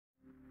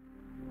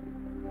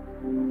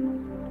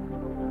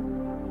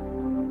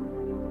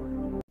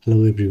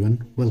Hello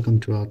everyone, welcome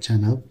to our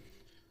channel.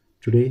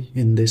 Today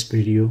in this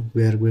video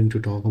we are going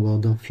to talk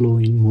about the flow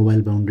in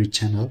mobile boundary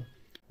channel,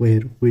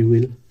 where we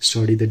will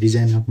study the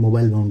design of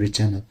mobile boundary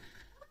channel,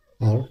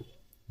 or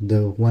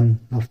the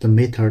one of the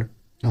method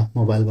of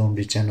mobile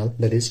boundary channel,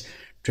 that is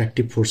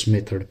tractive force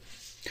method.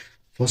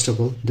 First of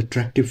all, the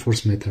tractive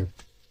force method.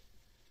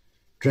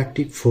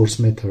 Tractive force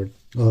method,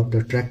 or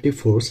the tractive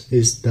force,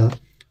 is the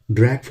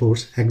drag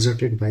force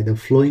exerted by the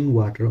flowing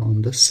water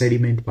on the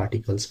sediment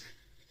particles,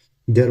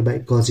 thereby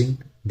causing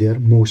their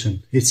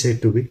motion. It's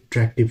said to be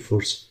tractive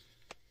force.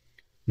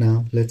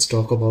 Now let's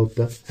talk about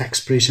the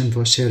expression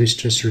for shear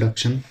stress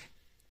reduction.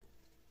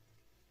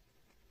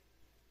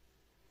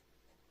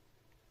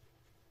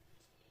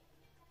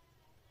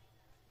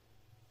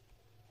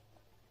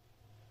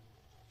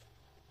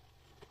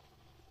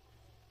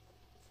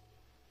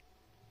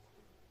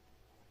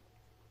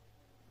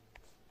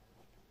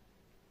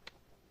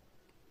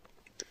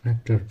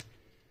 Factor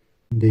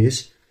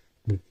this,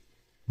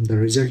 the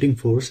resulting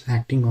force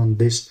acting on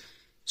this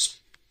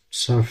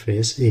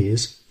surface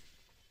is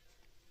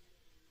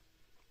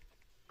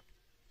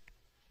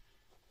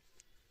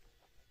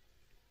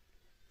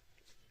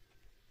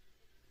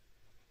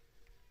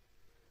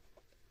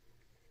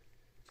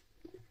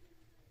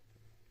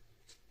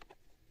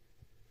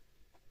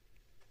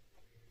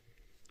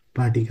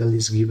particle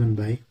is given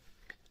by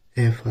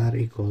Fr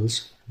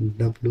equals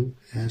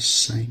Ws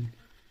sine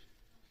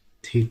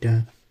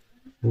theta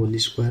whole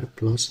square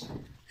plus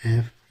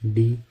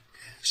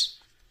Fds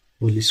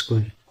whole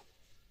square.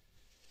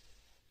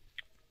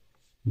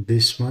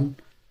 This one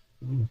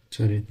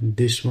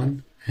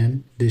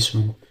and this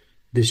one,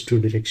 these two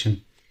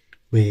direction,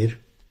 where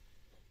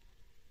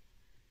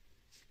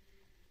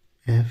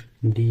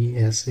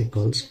Fds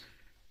equals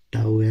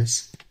tau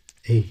s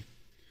a,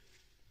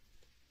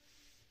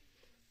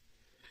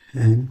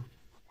 and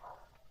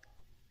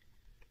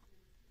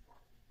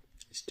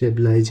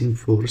stabilizing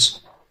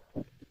force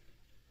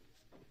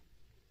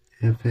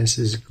Fs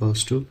is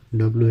equals to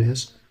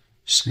Ws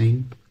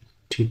sine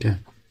theta.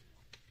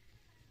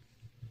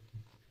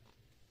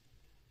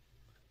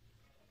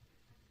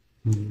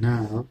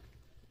 Now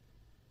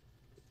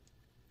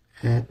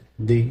at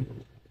the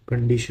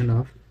condition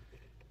of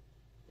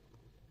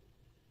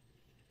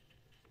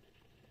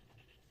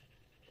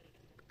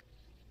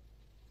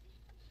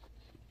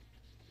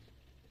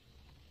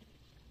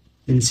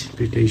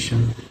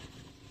precipitation,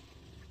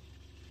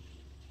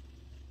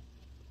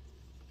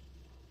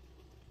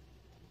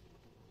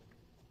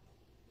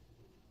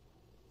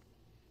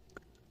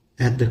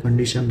 at the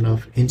condition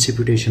of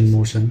incipitation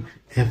motion,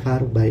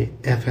 Fr by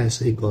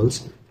Fs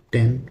equals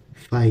tan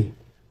phi,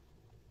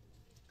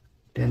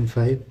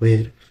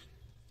 where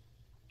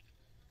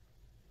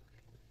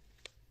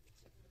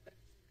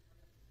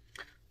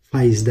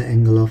phi is the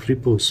angle of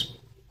repose.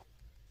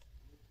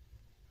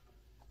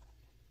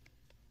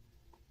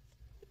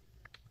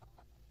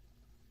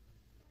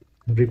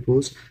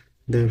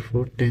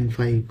 Therefore tan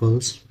phi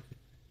equals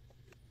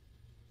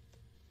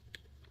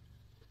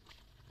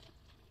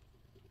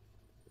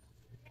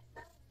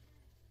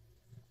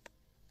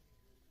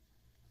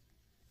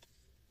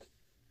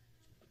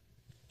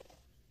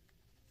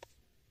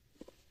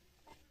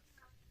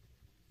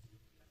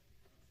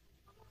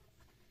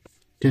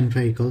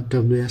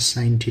Ws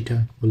sine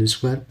theta whole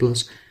square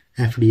plus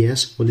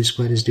Fds whole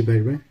square is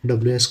divided by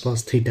Ws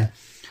cos theta,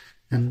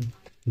 and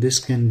this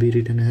can be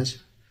written as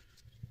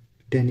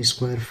tan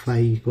square phi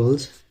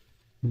equals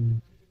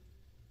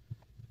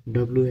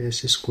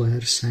Ws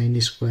square sine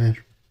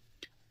square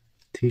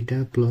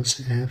theta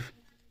plus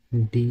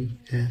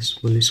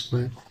Fds whole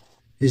square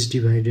is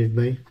divided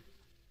by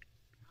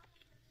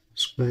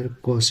square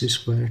cos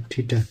square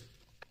theta.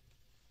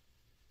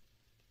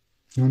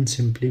 On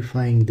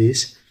simplifying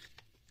this,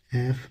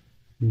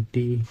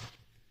 Fds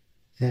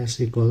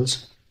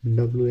equals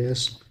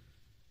Ws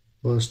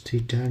cos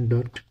theta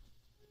dot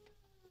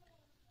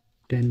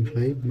tan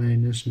phi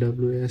minus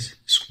Ws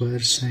square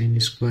sine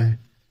square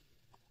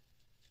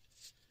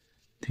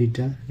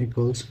theta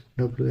equals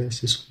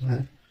Ws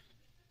square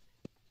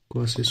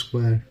cos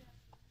square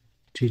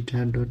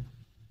theta dot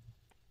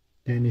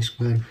tan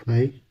square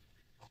phi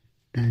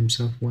times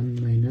of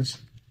 1 minus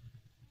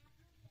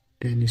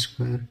tan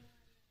square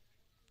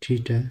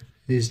theta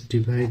is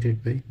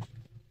divided by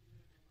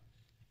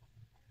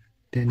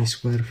tan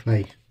square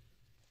phi.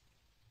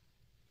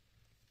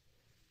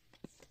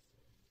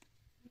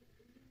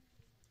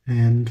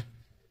 And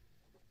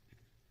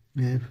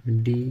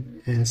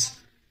Fds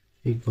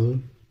equal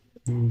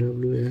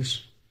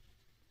Ws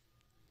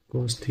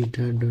cos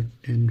theta dot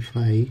tan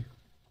phi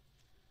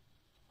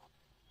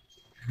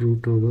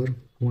root over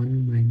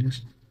 1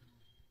 minus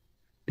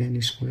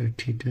tan square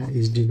theta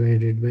is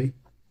divided by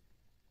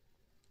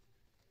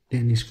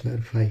tan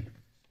square phi.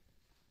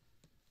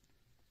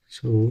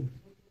 So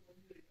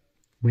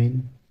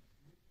when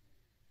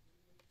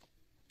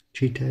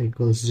theta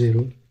equals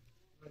 0,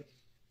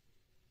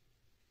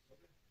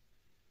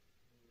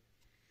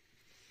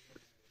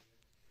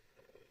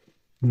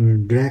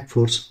 drag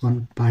force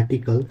on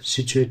particle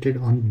situated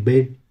on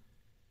bed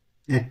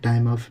at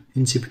time of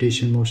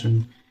incipitation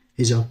motion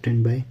is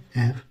obtained by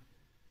F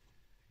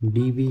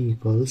dv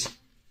equals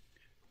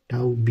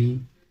tau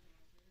b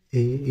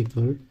a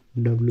equal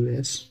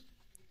ws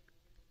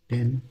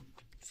 10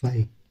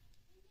 phi.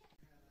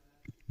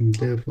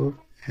 Therefore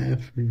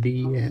F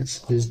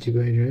ds is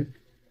divided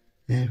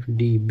F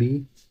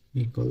db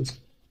equals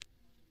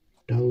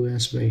tau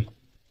s by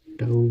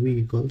tau v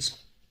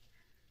equals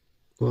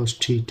cos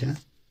theta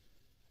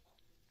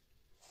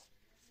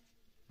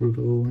root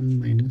over 1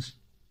 minus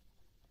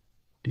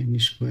tan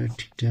square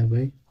theta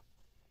by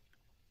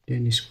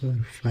tan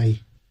square phi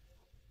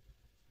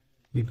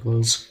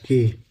equals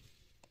k,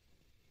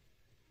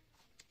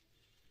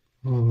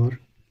 or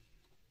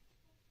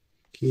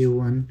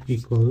k1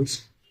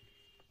 equals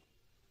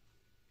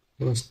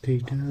cos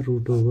theta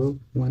root over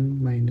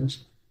 1 minus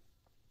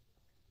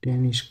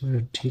tan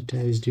square theta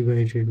is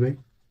divided by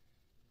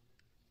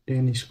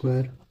tan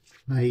square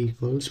phi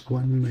equals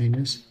 1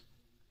 minus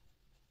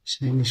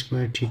sin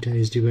square theta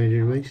is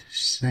divided by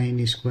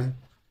sin square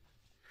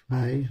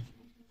phi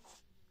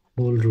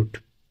whole root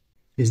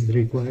is the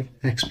required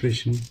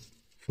expression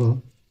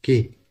for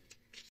k.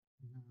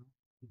 Now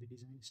the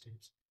design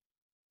steps.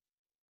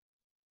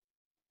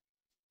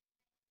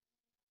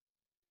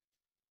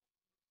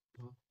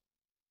 For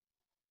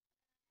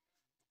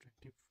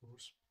tractive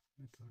force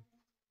method.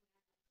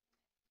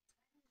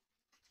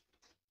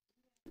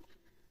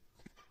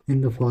 In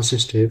the first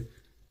step,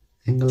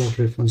 angle of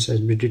reference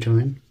has been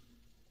determined.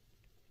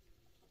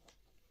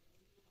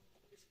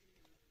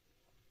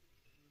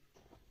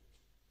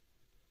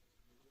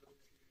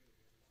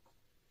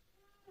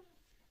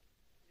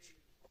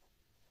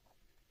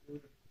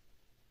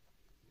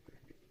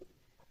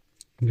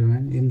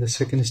 In the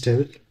second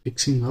step,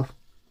 fixing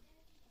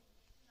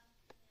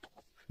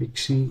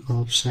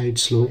of side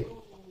slope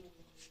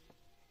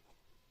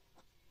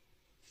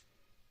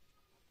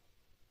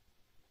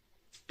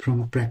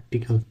from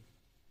practical,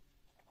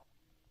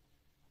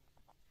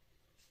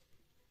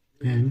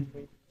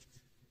 and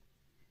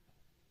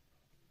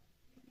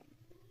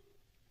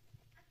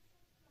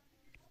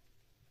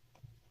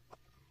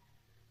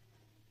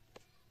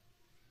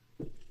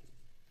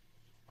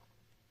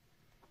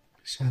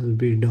shall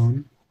be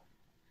done.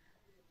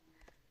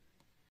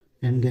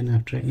 And then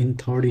after, in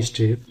third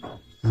step,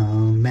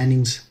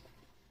 Manning's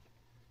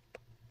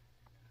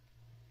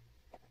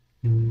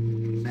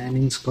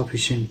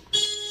coefficient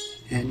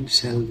n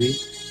shall be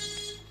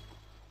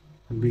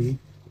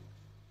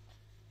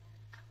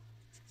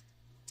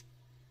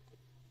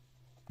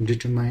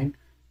determined.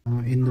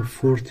 In the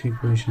fourth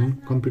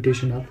equation,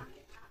 computation of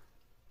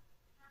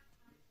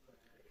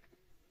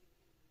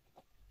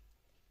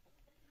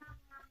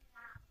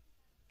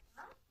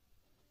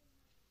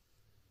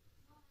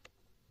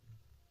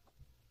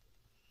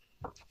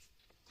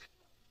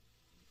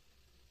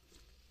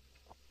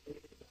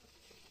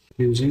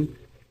using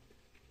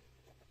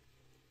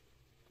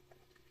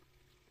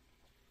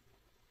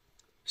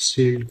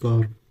shield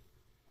curve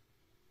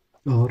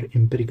or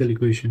empirical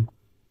equation.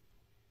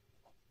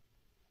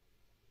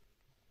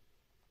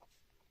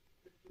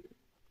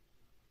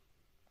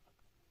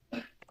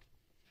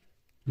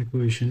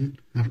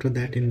 After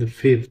that, in the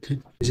fifth,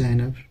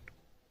 design of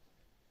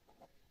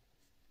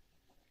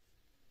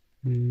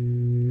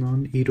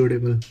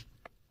non-erodible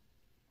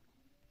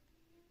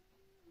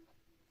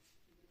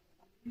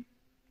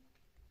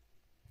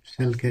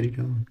shall carry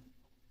down.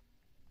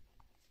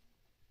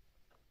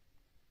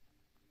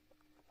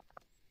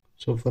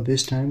 So for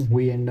this time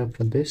we end up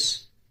for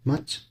this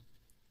much,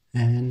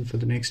 and for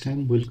the next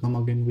time we'll come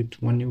again with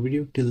one new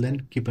video. Till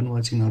then, keep on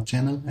watching our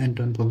channel and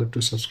don't forget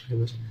to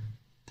subscribe us.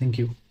 Thank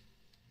you.